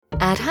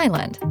At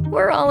Highland,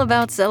 we're all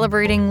about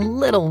celebrating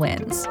little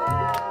wins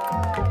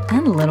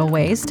and little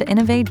ways to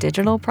innovate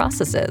digital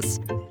processes.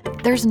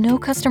 There's no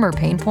customer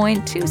pain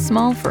point too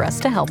small for us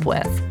to help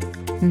with.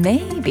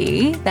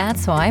 Maybe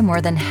that's why more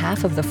than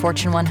half of the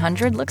Fortune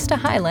 100 looks to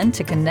Highland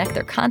to connect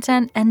their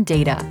content and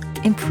data,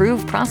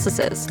 improve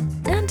processes,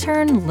 and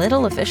turn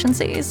little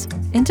efficiencies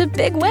into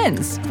big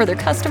wins for their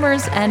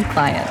customers and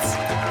clients.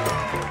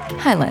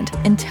 Highland,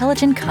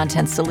 intelligent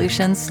content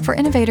solutions for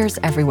innovators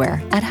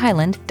everywhere at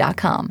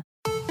highland.com.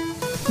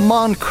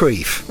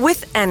 Moncrief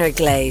with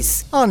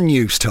Energlaze on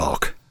News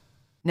Talk.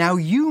 Now,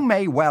 you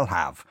may well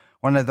have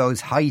one of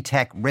those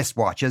high-tech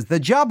wristwatches, the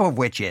job of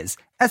which is,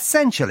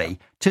 essentially,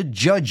 to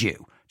judge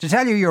you, to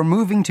tell you you're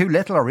moving too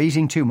little or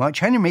eating too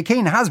much. Henry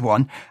McKean has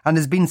one and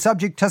has been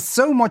subject to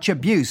so much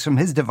abuse from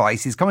his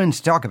device. He's coming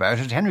to talk about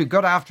it. Henry,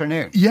 good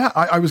afternoon. Yeah,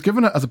 I was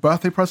given it as a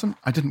birthday present.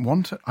 I didn't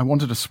want it. I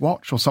wanted a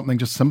swatch or something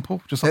just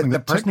simple, just something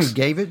that person ticks. who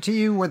gave it to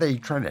you, were they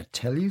trying to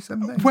tell you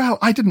something? Well,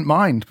 I didn't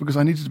mind because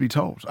I needed to be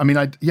told. I mean,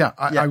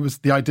 I was.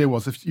 The idea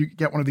was if you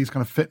get one of these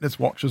kind of fitness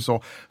watches or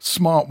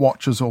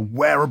smartwatches or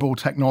wearable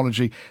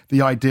technology,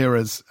 the idea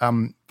is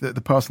the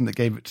person that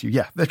gave it to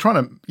you, they're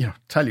trying to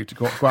tell you to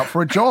go out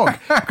for a jog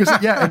because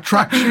it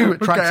tracks you,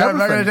 it tracks everything. I'm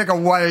not going to take a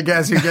wild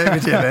guess who gave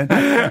it to you then.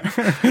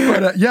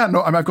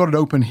 But I've got it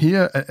open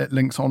here. It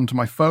links onto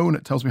my phone.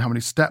 It tells me how many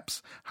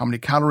steps, how many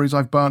calories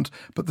I've burnt.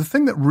 But the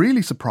thing that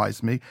really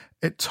surprised me,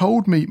 it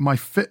told me my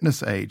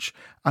fitness age,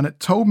 and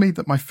it told me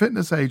that my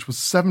fitness age was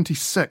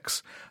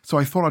 76. So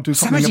I thought I'd do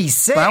something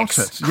 76? about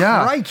it.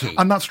 Yeah, Crikey.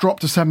 And that's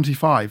dropped to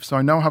 75. So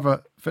I now have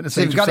a fitness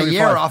age of 75. So you've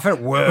got a year off it.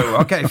 Whoa.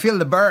 Okay, feel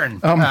the burn,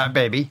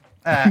 baby.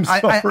 And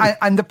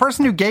the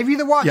person who gave you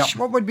the watch,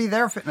 what would be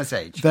their fitness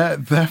age? Their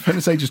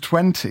fitness age is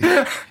 20.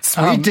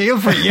 Sweet deal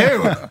for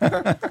you.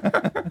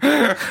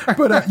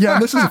 But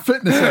this is a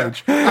fitness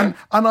age. And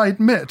I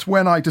admit,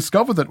 when I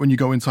discovered that when you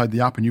go inside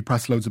the app and you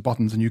press loads of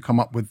buttons and you come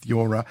up with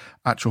your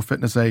actual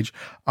fitness age,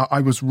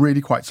 I was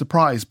really quite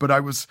surprised. But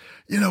I was,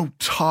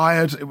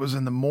 tired. It was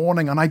in the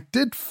morning and I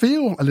did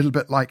feel a little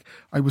bit like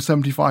I was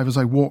 75 as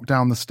I walked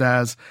down the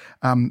stairs.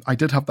 I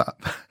did have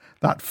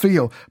that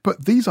feel.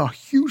 But these are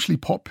hugely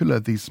popular,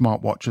 these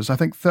smartwatches. I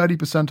think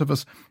 30% of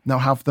us now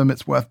have them.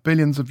 It's worth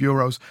billions of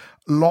euros.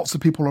 Lots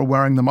of people are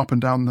wearing them up and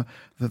down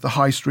the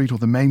high street or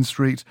the main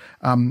street.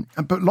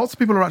 But lots of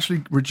people are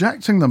actually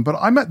rejecting them. But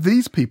I met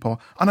these people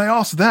and I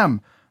asked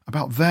them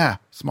about their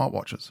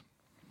smartwatches.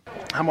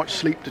 How much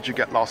sleep did you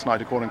get last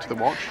night according to the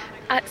watch?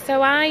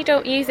 So I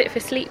don't use it for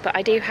sleep, but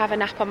I do have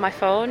an app on my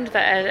phone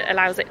that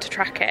allows it to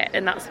track it,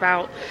 and that's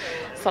about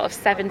sort of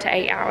 7 to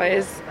 8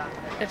 hours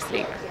of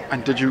sleep.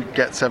 And did you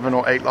get 7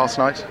 or 8 last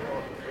night?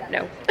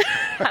 No.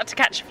 Had to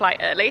catch a flight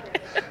early.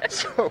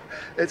 So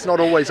it's not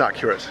always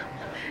accurate?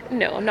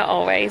 No, not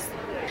always.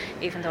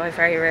 Even though I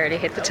very rarely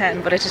hit the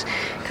 10, but it just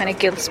kind of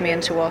guilts me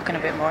into walking a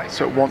bit more.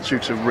 So it wants you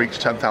to reach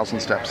 10,000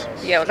 steps?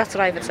 Yeah, well, that's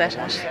what I have it set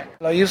at.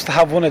 I used to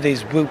have one of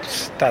these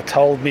whoops that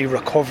told me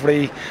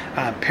recovery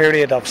and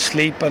period of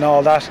sleep and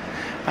all that,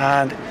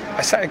 and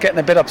I started getting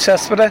a bit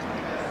obsessed with it.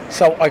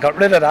 So I got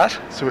rid of that.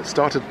 So it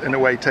started, in a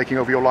way, taking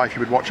over your life.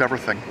 You would watch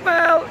everything.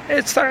 Well,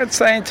 it started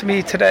saying to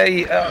me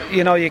today,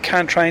 you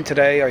can't train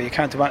today or you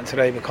can't do anything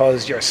today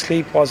because your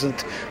sleep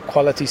wasn't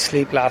quality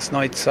sleep last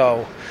night.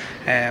 So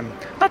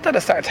not that I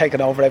started taking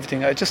over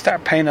everything. I just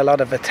started paying a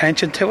lot of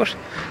attention to it.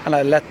 And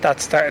I let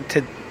that start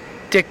to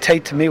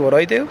dictate to me what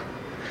I do.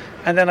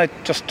 And then I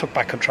just took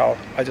back control.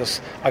 I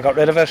got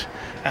rid of it.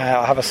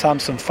 I have a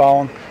Samsung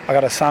phone. I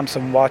got a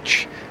Samsung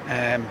watch.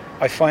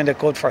 I find it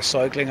good for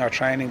cycling or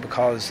training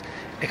because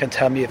it can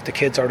tell me if the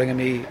kids are ringing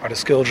me or the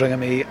school's ringing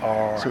me.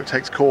 So it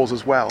takes calls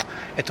as well?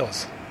 It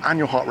does. And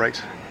your heart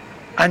rate?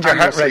 And your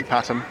heart rate. Sleep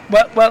pattern?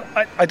 Well,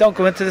 I don't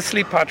go into the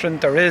sleep pattern.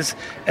 There is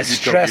a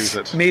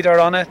stress meter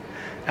on it.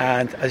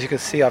 And as you can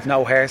see, I've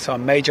no hair, so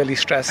I'm majorly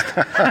stressed.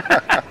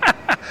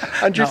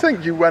 And do you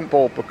think you went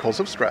bald because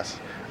of stress?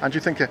 And do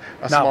you think a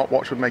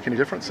smartwatch would make any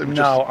difference?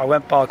 I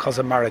went bald because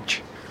of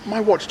marriage. My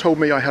watch told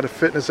me I had a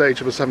fitness age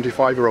of a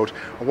 75-year-old.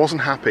 I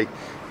wasn't happy.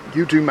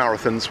 You do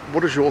marathons. What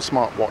does your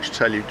smartwatch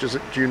tell you?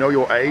 Do you know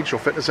your age, your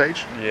fitness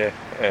age? Yeah.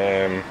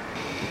 I'm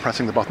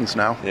pressing the buttons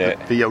now.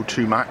 Yeah. The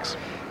VO2 max.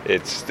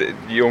 It's the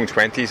young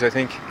 20s, I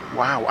think.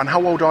 Wow. And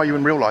how old are you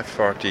in real life?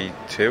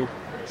 42.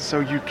 So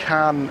you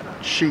can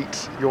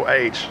cheat your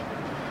age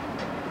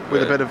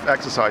with a bit of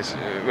exercise?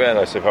 Well,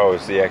 I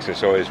suppose the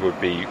exercise would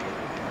be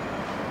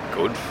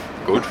good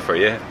for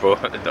you,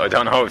 but I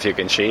don't know if you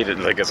can cheat it.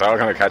 Like, it's all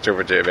going to catch up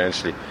with you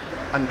eventually.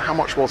 And how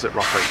much was it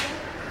roughly?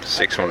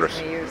 600.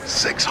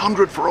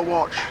 600 for a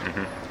watch?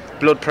 Mm-hmm.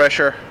 Blood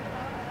pressure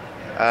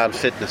and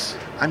fitness.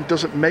 And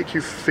does it make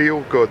you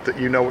feel good that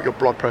you know what your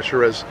blood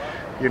pressure is?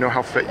 You know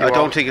how fit you are? I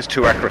don't think it's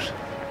too accurate.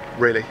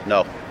 Really?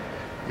 No.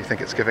 You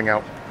think it's giving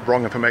out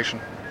wrong information?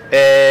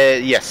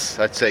 Yes,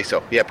 I'd say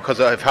so. Yeah, because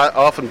I've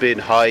often been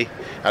high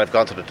and I've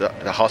gone to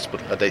the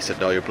hospital and they said,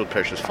 no, your blood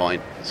pressure is fine.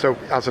 So,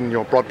 as in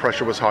your blood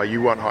pressure was high,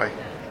 you weren't high?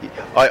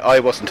 I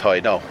wasn't high,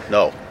 no,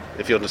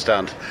 if you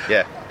understand.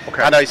 Yeah.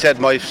 Okay. And I said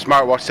my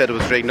smartwatch said it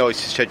was very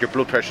nice. It said your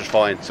blood pressure's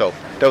fine. So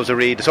that was a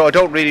read. So I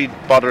don't really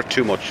bother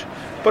too much.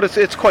 But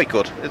it's quite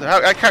good.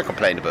 I can't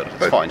complain about it.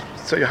 It's fine.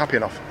 So you're happy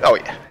enough? Oh,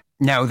 yeah.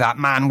 No, that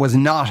man was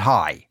not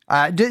high.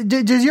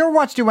 Does your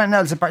watch do anything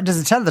else?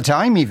 Does it tell the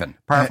time even?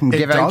 Apart from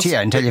give out to you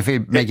until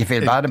you make you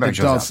feel bad about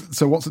yourself? It does.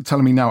 So what's it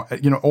telling me now?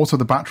 Also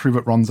the battery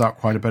that runs out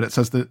quite a bit. It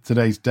says that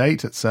today's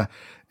date. It's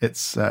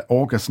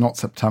August, not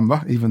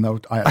September, even though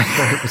I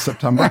thought it was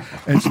September.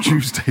 It's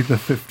Tuesday the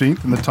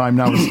 15th, and the time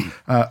now is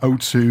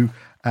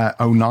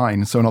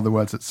 02:09. So in other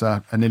words, it's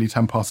nearly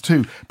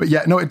 2:10. But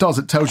yeah, no, it does.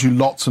 It tells you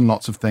lots and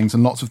lots of things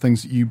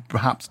that you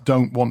perhaps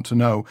don't want to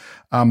know.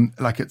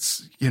 Like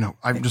it's,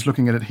 I'm just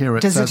looking at it here.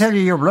 Does it tell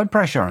you your blood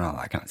pressure and all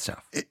that kind of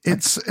stuff?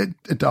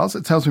 It does.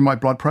 It tells me my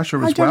blood pressure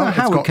as well. I don't know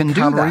how it can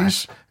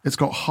calories, do that. It's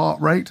got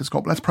heart rate.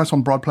 Let's press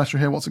on blood pressure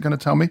here. What's it going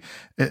to tell me?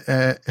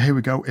 Here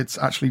we go. It's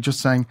actually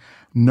just saying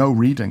no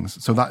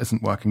readings. So that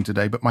isn't working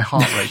today, but my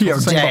heart rate. You're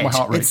dead. My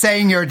heart rate? It's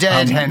saying you're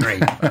dead, Henry.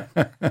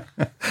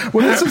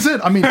 Well, this is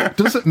it. I mean,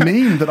 does it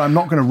mean that I'm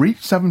not going to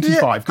reach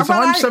 75? Because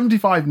I'm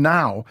 75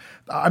 now.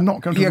 I'm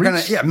not going to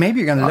reach...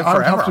 maybe you're going to live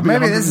forever.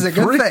 Maybe this is a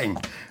good thing.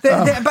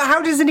 But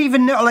how does it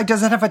even know? Like,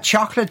 does it have a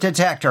chocolate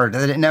detector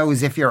that it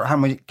knows how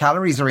many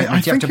calories are eaten?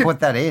 You have to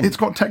put that in. It's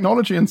got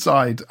technology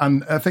inside,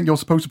 and I think you're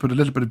supposed to put a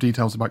little bit of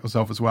details about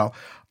yourself as well.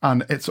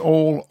 And it's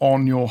all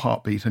on your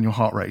heartbeat and your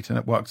heart rate, and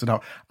it works it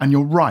out. And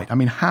you're right. I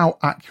mean, how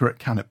accurate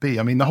can it be?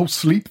 I mean, the whole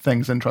sleep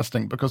thing's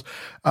interesting because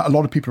a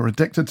lot of people are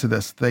addicted to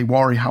this. They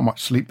worry how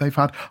much sleep they've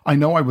had. I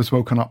know I was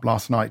woken up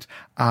last night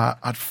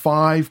at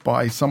 5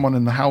 by someone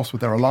in the house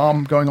with their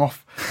alarm going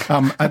off.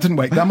 I didn't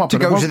wake them up to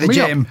go to the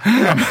gym.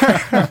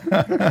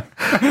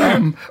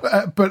 And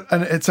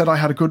it said I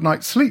had a good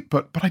night's sleep,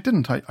 but I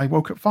didn't. I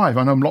woke at 5.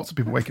 I know lots of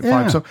people wake at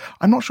 5, so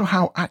I'm not sure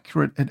how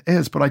accurate it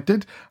is. But I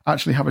did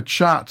actually have a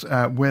chat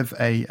with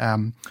a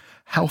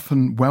health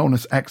and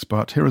wellness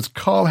expert. Here is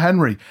Carl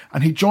Henry,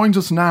 and he joins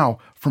us now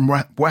from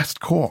West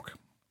Cork.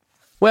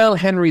 Well,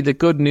 Henry, the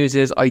good news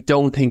is I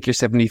don't think you're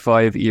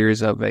 75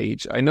 years of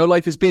age. I know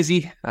life is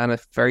busy and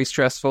it's very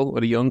stressful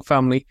with a young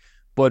family,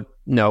 but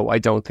no, I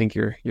don't think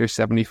you're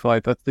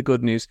 75. That's the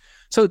good news.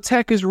 So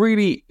tech is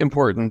really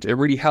important. It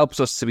really helps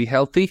us to be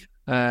healthy.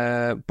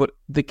 But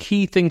the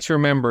key thing to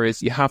remember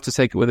is you have to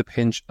take it with a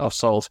pinch of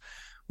salt.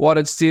 What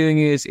it's doing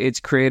is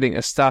it's creating a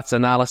stats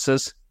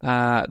analysis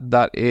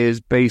that is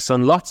based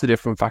on lots of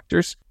different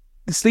factors.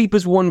 The sleep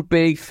is one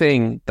big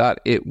thing that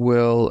it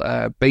will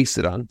base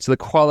it on. So the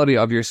quality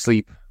of your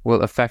sleep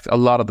will affect a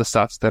lot of the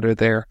stats that are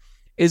there.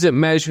 Is it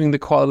measuring the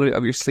quality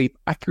of your sleep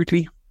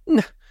accurately?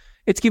 Nah.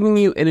 It's giving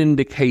you an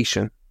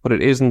indication, but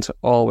it isn't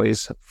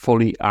always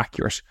fully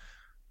accurate.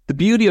 The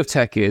beauty of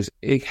tech is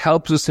it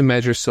helps us to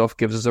measure stuff,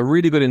 gives us a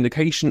really good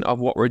indication of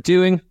what we're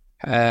doing,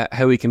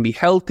 how we can be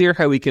healthier,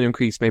 how we can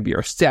increase maybe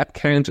our step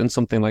count and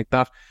something like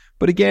that.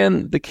 But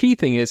again, the key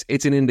thing is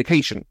it's an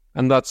indication,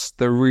 and that's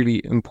the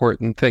really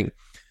important thing.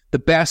 The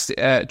best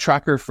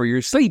tracker for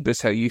your sleep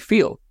is how you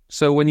feel.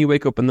 So when you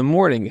wake up in the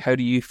morning, how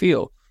do you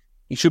feel?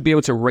 You should be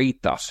able to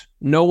rate that.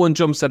 No one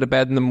jumps out of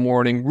bed in the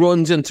morning,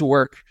 runs into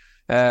work,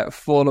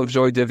 full of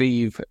joie de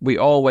vivre. We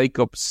all wake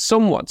up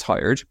somewhat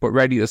tired, but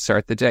ready to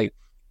start the day.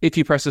 If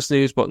you press the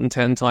snooze button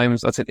 10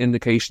 times, that's an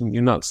indication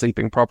you're not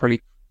sleeping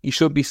properly. You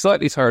should be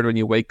slightly tired when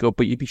you wake up,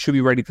 but you should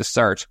be ready to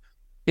start.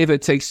 If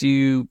it takes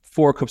you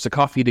 4 cups of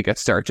coffee to get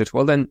started,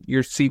 well, then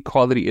your sleep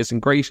quality isn't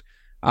great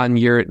and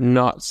you're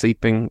not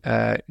sleeping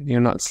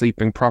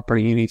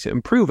properly. You need to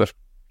improve it.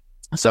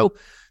 So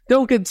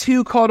don't get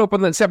too caught up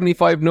on that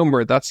 75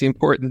 number. That's the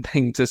important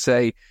thing to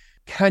say.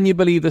 Can you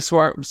believe the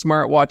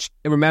smartwatch?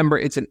 Remember,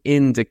 it's an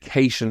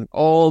indication.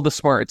 All the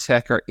smart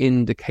tech are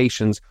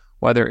indications,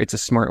 whether it's a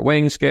smart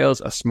weighing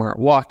scales, a smart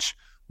watch,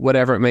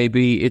 whatever it may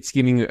be. It's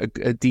giving you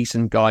a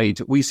decent guide.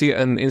 We see it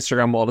on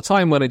Instagram all the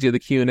time when I do the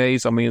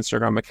Q&As on my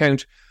Instagram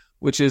account,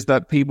 which is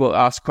that people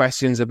ask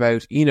questions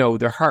about,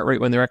 their heart rate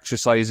when they're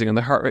exercising, and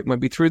the heart rate might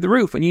be through the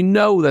roof. And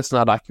that's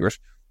not accurate.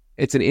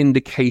 It's an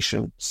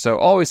indication. So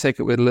always take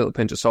it with a little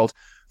pinch of salt.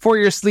 For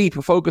your sleep,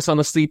 focus on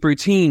a sleep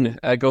routine.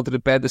 Go to the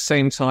bed at the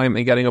same time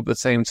and getting up at the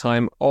same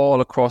time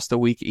all across the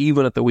week,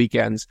 even at the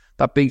weekends.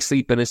 That big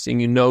sleep-in is doing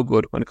you no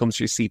good when it comes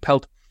to your sleep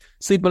health.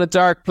 Sleep in a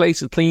dark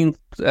place, a clean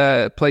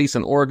place,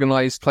 an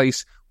organised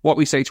place. What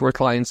we say to our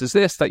clients is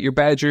this, that your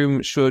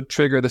bedroom should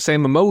trigger the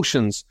same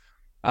emotions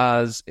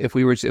as if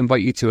we were to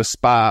invite you to a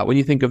spa. When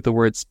you think of the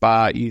word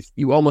spa,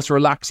 you almost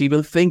relax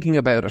even thinking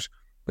about it.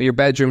 But your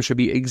bedroom should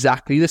be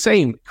exactly the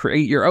same.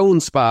 Create your own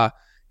spa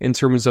in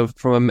terms of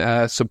from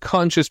a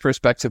subconscious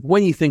perspective.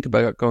 When you think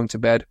about going to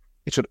bed,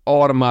 it should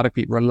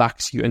automatically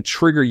relax you and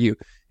trigger you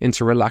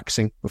into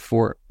relaxing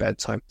before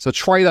bedtime. So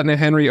try that now,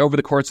 Henry, over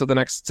the course of the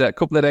next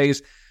couple of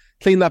days.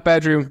 Clean that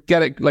bedroom,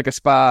 get it like a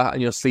spa,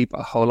 and you'll sleep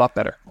a whole lot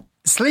better.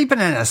 Sleeping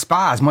in a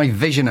spa is my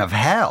vision of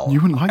hell. You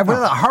wouldn't like that. With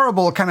a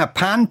horrible kind of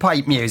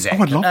panpipe music.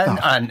 Oh, I'd love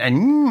that.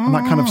 And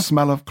that kind of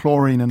smell of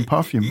chlorine and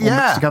perfume all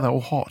mixed together, all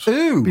hot.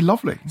 Ooh. It'd be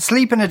lovely.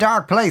 Sleep in a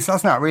dark place.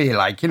 That's not really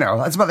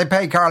that's what they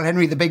pay Carl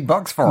Henry the big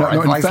bucks for.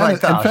 In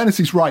fairness,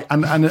 he's right.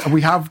 And we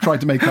have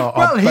tried to make our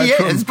well, he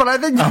bedroom, is, but I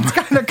think that's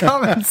kind of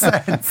common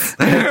sense.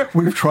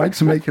 We've tried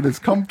to make it as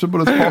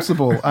comfortable as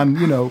possible. And,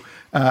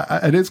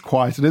 it is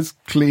quiet, it is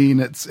clean,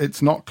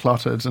 it's not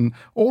cluttered, and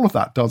all of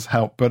that does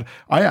help. But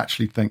I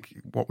actually think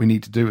what we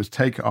need to do is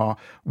take our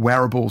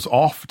wearables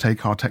off,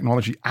 take our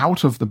technology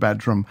out of the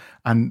bedroom,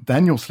 and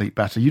then you'll sleep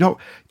better. You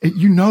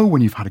know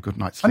when you've had a good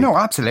night's sleep. No,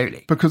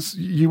 absolutely. Because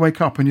you wake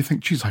up and you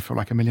think, geez, I feel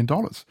like $1 million.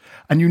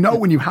 And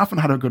when you haven't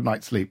had a good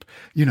night's sleep,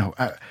 will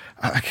I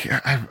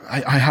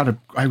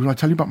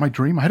tell you about my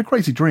dream? I had a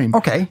crazy dream.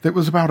 Okay. That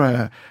was about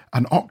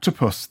an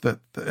octopus that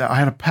I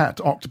had a pet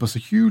octopus, a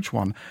huge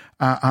one,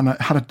 and I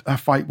had a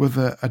fight with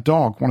a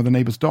dog, one of the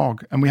neighbour's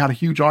dog, and we had a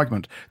huge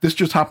argument. This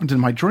just happened in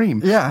my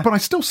dream. Yeah. But I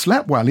still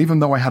slept well, even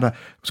though it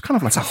was kind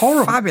of like a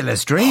horror.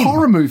 Fabulous dream.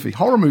 Horror movie.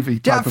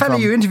 That fellow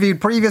you interviewed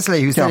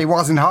previously who said he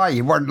wasn't high,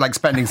 you weren't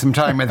spending some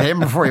time with him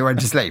before you went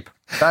to sleep.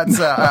 That's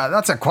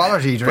a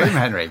quality dream,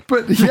 Henry.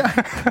 But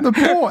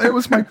it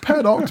was my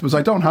pet octopus.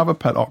 I don't have a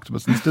pet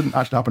octopus. This didn't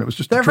actually happen. It was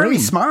just They're a dream. very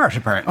smart,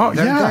 apparently. Oh,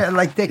 yeah.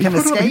 They can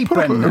escape. He put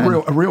up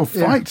a real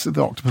fight with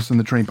the octopus in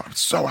the dream. But I was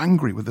so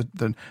angry with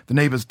the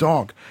neighbour's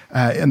dog.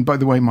 And by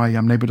the way, my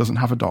neighbour doesn't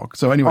have a dog.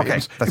 So anyway,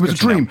 it was a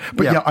dream.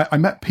 But I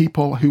met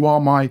people who are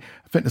my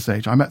fitness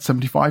age. I met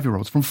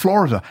 75-year-olds from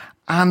Florida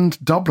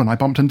and Dublin. I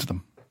bumped into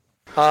them.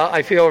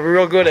 I feel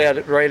real good at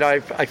it, right?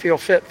 I feel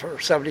fit for a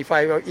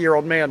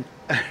 75-year-old man.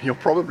 You're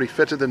probably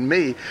fitter than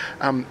me.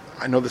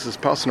 I know this is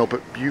personal,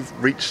 but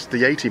you've reached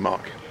the 80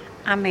 mark.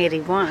 I'm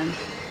 81.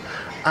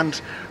 And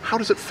how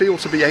does it feel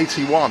to be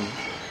 81?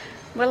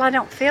 Well, I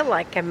don't feel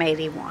like I'm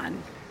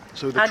 81.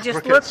 So I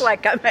just look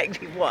like I'm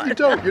 81. You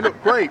don't. You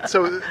look great.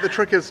 So the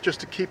trick is just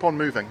to keep on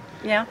moving.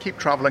 Yeah. Keep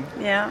travelling.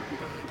 Yeah.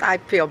 I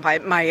feel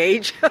my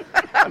age.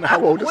 And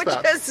how old is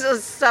that? Which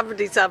is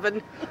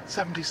 77.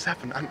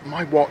 77. And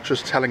my watch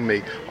is telling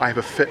me I have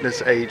a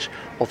fitness age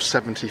of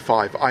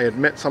 75. I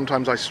admit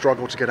sometimes I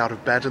struggle to get out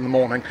of bed in the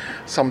morning.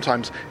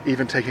 Sometimes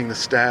even taking the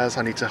stairs,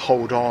 I need to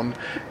hold on.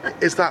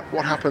 Is that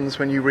what happens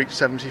when you reach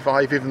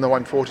 75, even though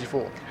I'm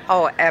 44?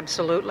 Oh,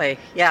 absolutely.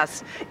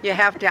 Yes. I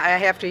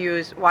have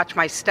to watch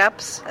my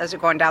steps as you're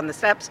going down the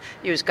steps,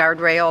 use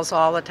guardrails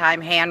all the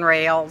time,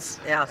 handrails.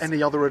 Yes.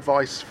 Any other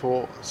advice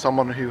for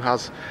someone who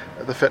has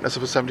the fitness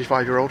of a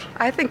 75-year-old?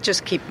 I think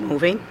just keep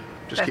moving.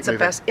 That's the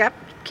best. Yep.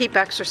 Keep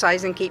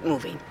exercising, keep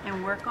moving.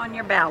 And work on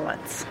your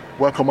balance.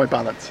 Work on my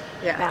balance.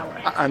 Yeah.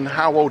 Balance. And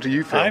how old do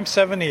you feel? I'm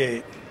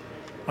 78.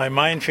 My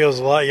mind feels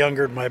a lot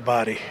younger than my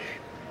body.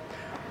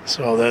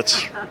 So that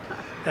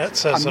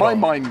says and my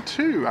mind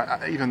too,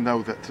 even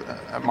though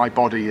that my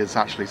body is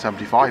actually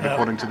 75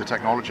 according to the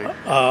technology.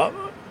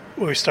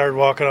 We started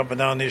walking up and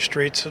down these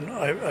streets and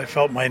I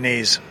felt my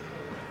knees.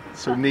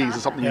 So knees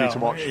is something you need to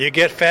watch. You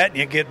get fat and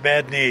you get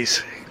bad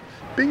knees.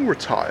 Being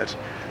retired,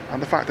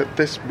 and the fact that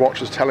this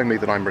watch is telling me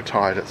that I'm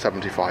retired at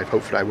 75,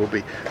 hopefully I will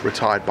be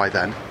retired by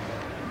then.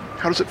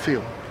 How does it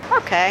feel?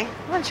 Okay.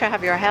 Once you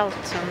have your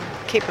health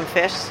and keeping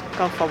fit,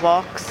 go for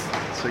walks.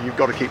 So you've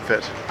got to keep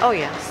fit? Oh,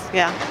 yes.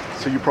 Yeah.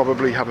 So you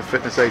probably have a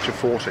fitness age of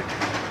 40?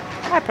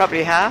 I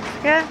probably have,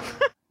 yeah.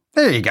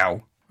 There you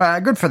go.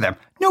 Good for them.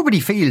 Nobody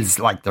feels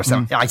like they're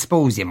 70. I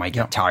suppose you might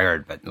get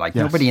tired, but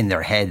nobody in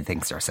their head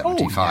thinks they're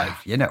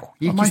 75. You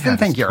still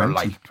think you're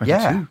 20,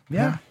 22.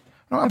 Yeah.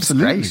 No,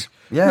 absolutely. Great.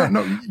 Yeah.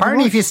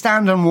 Apparently, if you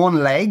stand on one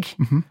leg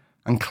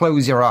and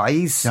close your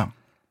eyes,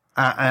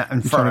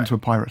 and you turn into a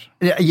pirate.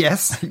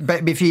 Yes,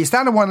 but if you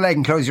stand on one leg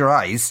and close your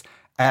eyes,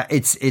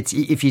 it's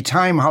if you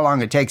time how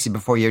long it takes you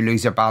before you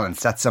lose your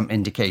balance, that's some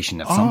indication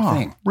of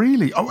something.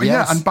 Really? Oh,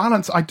 yes. Yeah. And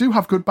balance. I do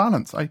have good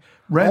balance. I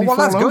rarely fall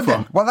that's over. Good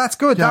then. Well, that's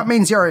good. Yeah. That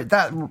means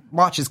that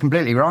watch is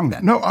completely wrong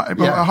then. No,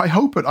 I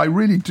hope it. I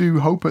really do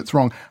hope it's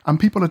wrong. And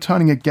people are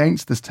turning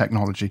against this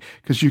technology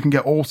because you can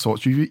get all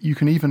sorts. You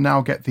can even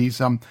now get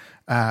these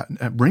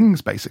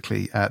rings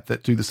basically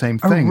that do the same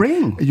thing. A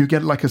ring? You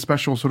get like a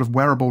special sort of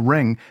wearable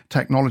ring,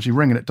 technology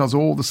ring, and it does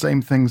all the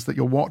same things that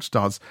your watch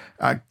does.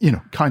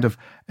 Kind of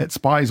it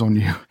spies on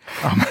you.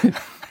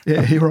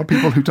 Here are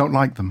people who don't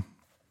like them.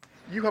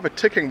 You have a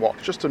ticking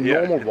watch, just a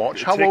normal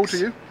watch. How old are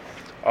you?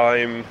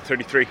 I'm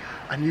 33.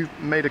 And you've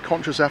made a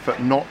conscious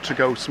effort not to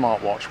go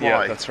smartwatch. Why?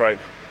 Yeah, that's right.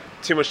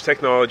 Too much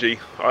technology.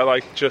 I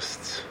like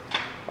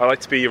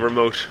to be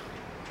remote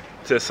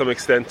to some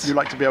extent. You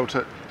like to be able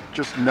to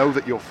just know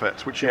that you're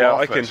fit, which you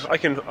are fit. I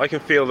can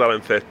feel that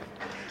I'm fit.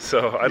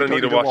 So I don't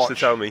need a watch to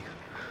tell me.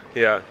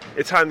 Yeah,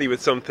 it's handy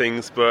with some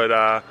things,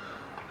 but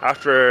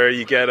after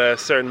you get a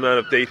certain amount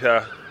of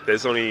data,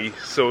 there's only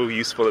so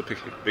useful it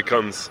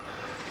becomes.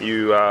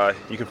 You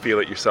can feel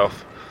it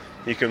yourself.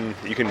 You can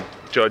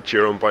judge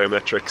your own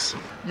biometrics.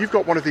 You've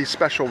got one of these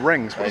special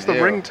rings. What does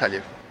the ring tell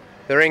you?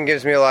 The ring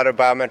gives me a lot of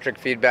biometric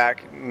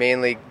feedback,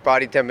 mainly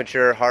body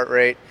temperature, heart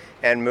rate,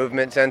 and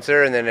movement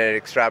sensor, and then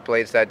it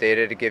extrapolates that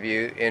data to give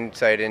you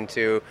insight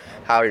into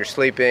how you're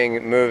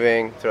sleeping,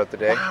 moving throughout the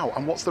day. Wow,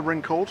 and what's the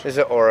ring called? It's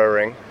an Aura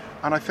ring.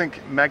 And I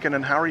think Meghan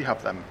and Harry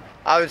have them.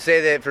 I would say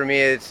that for me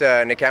it's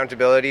an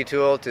accountability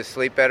tool to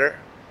sleep better.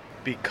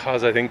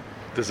 Because I think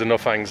there's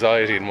enough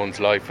anxiety in one's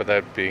life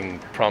without being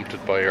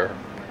prompted by your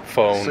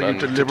phone. So you and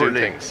deliberately to do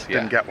things.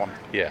 didn't get one?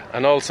 Yeah,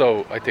 and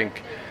also I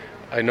think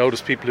I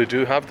notice people who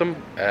do have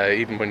them,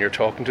 even when you're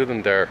talking to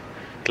them, they're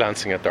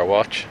glancing at their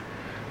watch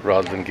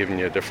rather than giving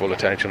you their full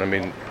attention. I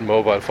mean,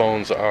 mobile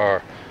phones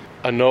are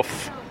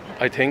enough,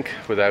 I think,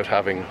 without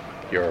having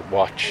your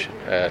watch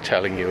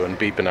telling you and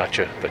beeping at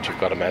you that you've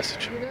got a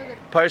message.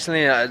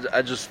 Personally,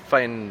 I just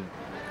find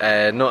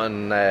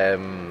nothing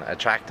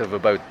attractive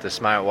about the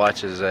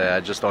smartwatches.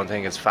 I just don't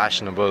think it's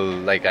fashionable.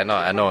 Like I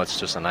know it's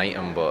just an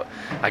item, but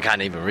I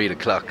can't even read a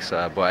clock.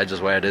 But I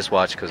just wear this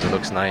watch because it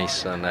looks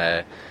nice,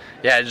 and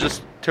it's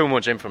just too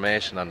much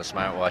information on the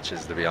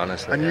smartwatches, to be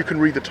honest. And you can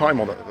read the time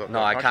on it?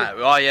 No, I can't.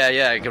 Oh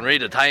yeah, I can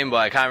read the time, but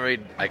I can't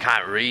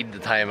read the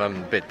time.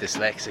 I'm a bit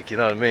dyslexic, you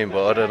know what I mean?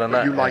 But other than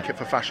that, you like it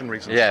for fashion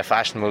reasons? Yeah,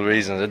 fashionable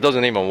reasons. It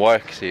doesn't even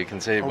work, so you can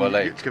see. But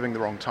it's giving the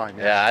wrong time.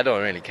 Yeah, I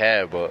don't really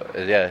care, but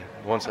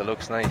once it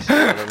looks nice. You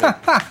know what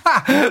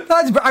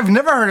I mean? I've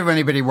never heard of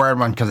anybody wearing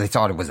one because they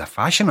thought it was a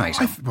fashion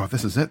item. Well,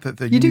 this is it.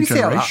 The you new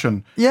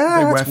generation, they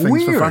wear things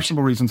weird. for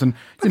fashionable reasons, and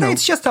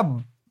it's just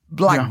a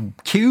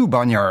black cube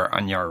on your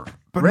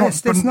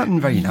wrist. It's nothing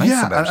very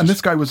nice about it. And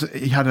this guy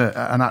he had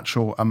an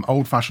actual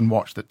old-fashioned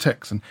watch that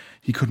ticks, and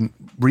he couldn't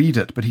read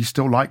it, but he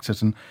still liked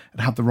it, and it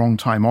had the wrong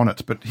time on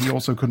it, but he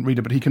also couldn't read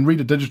it. But he can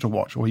read a digital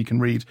watch, or he can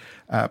read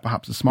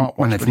perhaps a smartwatch.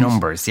 When it's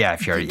numbers,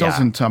 if you're... He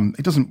doesn't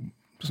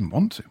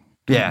want to.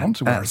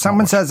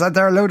 Someone says that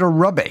they're a load of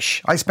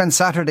rubbish. I spent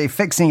Saturday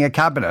fixing a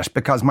cabinet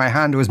because my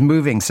hand was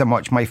moving so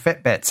much my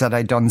Fitbit said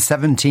I'd done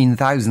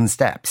 17,000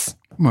 steps.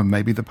 Well,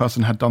 maybe the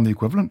person had done the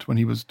equivalent when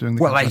he was doing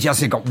the... Well, I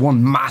just got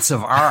one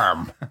massive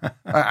arm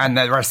and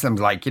the rest of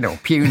them's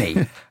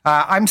puny.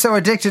 I'm so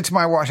addicted to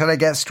my watch that I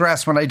get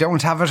stressed when I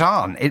don't have it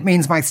on. It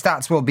means my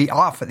stats will be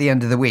off at the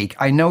end of the week.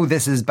 I know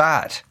this is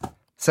bad.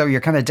 So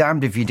you're kind of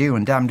damned if you do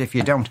and damned if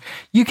you don't.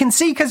 You can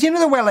see, because you know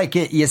the way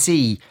you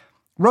see...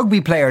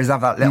 Rugby players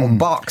have that little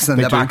box in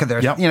the back of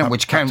their,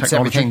 which counts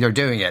everything they're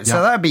doing it.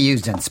 So that'd be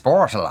used in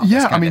sport a lot.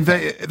 Yeah, I mean,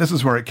 this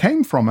is where it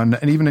came from. And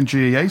even in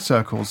GAA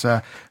circles,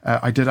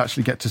 I did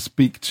actually get to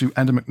speak to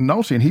Enda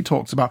McNulty, and he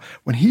talks about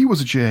when he was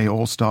a GAA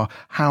All-Star,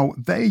 how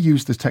they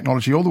used this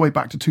technology all the way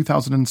back to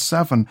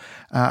 2007.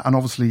 And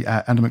obviously,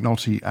 Enda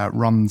McNulty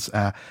runs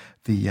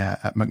the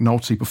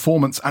McNulty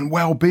Performance and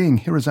Wellbeing.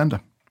 Here is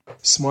Enda.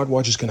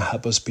 Smartwatches can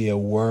help us be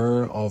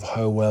aware of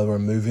how well we're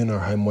moving or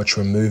how much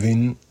we're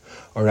moving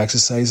or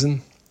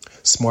exercising.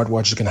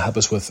 Smartwatches can help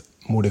us with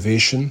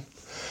motivation.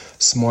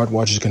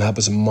 Smartwatches can help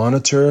us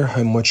monitor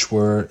how much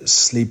we're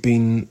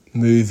sleeping,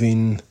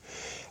 moving,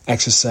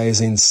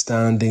 exercising,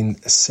 standing,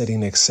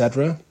 sitting,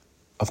 etc.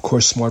 Of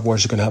course,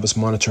 smartwatches can help us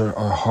monitor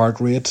our heart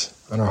rate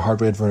and our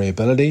heart rate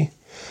variability.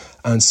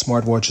 And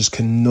smartwatches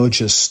can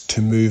nudge us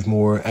to move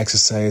more,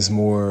 exercise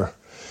more,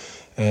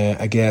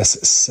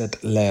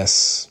 sit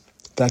less.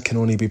 That can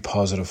only be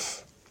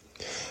positive.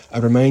 I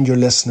remind your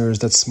listeners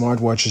that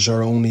smartwatches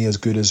are only as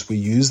good as we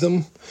use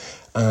them.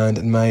 And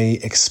in my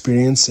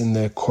experience in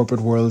the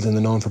corporate world, in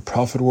the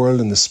non-for-profit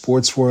world, in the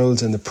sports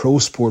world, in the pro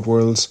sport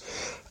worlds,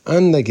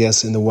 and I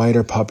guess in the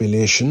wider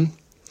population,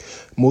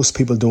 most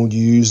people don't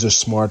use their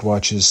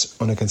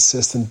smartwatches on a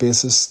consistent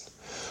basis.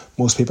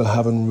 Most people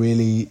haven't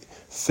really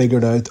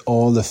figured out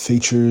all the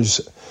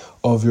features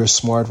of your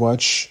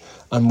smartwatch.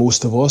 And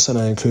most of us, and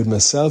I include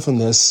myself in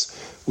this,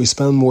 we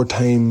spend more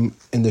time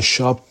in the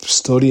shop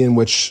studying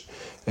which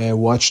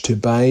watch to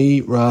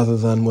buy rather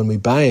than when we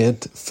buy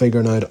it,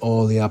 figuring out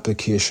all the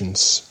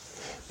applications.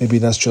 Maybe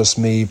that's just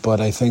me,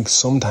 but I think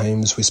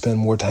sometimes we spend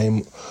more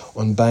time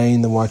on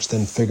buying the watch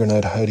than figuring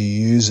out how to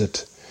use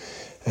it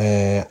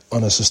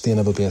on a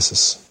sustainable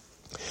basis.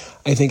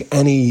 I think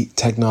any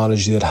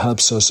technology that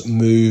helps us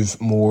move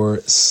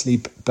more,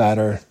 sleep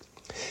better,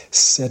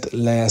 sit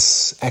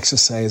less,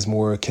 exercise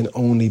more can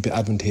only be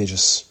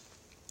advantageous.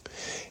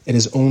 It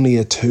is only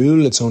a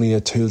tool. It's only a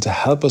tool to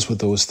help us with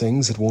those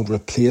things. It won't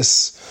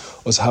replace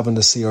us having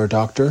to see our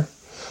doctor.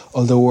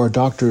 Although our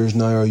doctors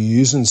now are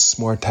using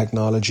smart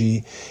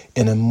technology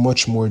in a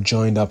much more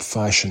joined up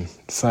fashion.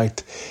 In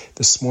fact,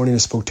 this morning I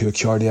spoke to a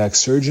cardiac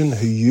surgeon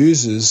who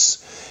uses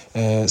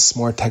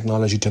smart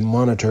technology to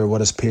monitor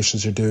what his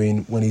patients are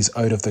doing when he's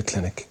out of the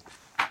clinic.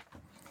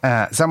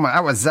 That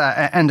was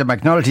Enda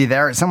McNulty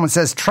there. Someone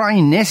says, try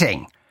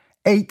knitting.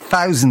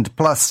 8,000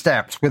 plus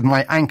steps with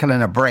my ankle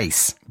in a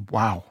brace.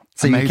 Wow.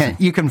 So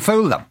you can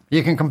fool them.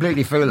 You can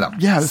completely fool them.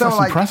 Yeah, that's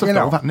impressive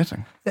though, that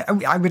knitting.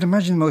 I would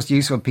imagine the most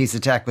useful piece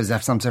of tech was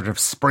have some sort of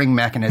spring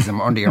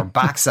mechanism under your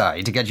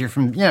backside to get you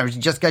from,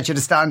 just get you to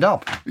stand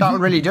up. That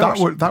would really do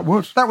it. That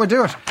would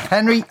do it.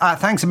 Henry,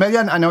 thanks a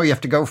million. I know you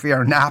have to go for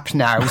your nap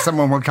now.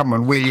 Someone will come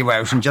and wheel you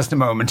out in just a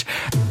moment.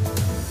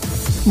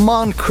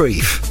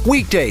 Moncrief,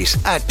 weekdays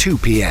at 2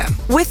 p.m.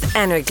 with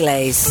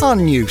Energlaze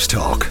on News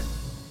Talk.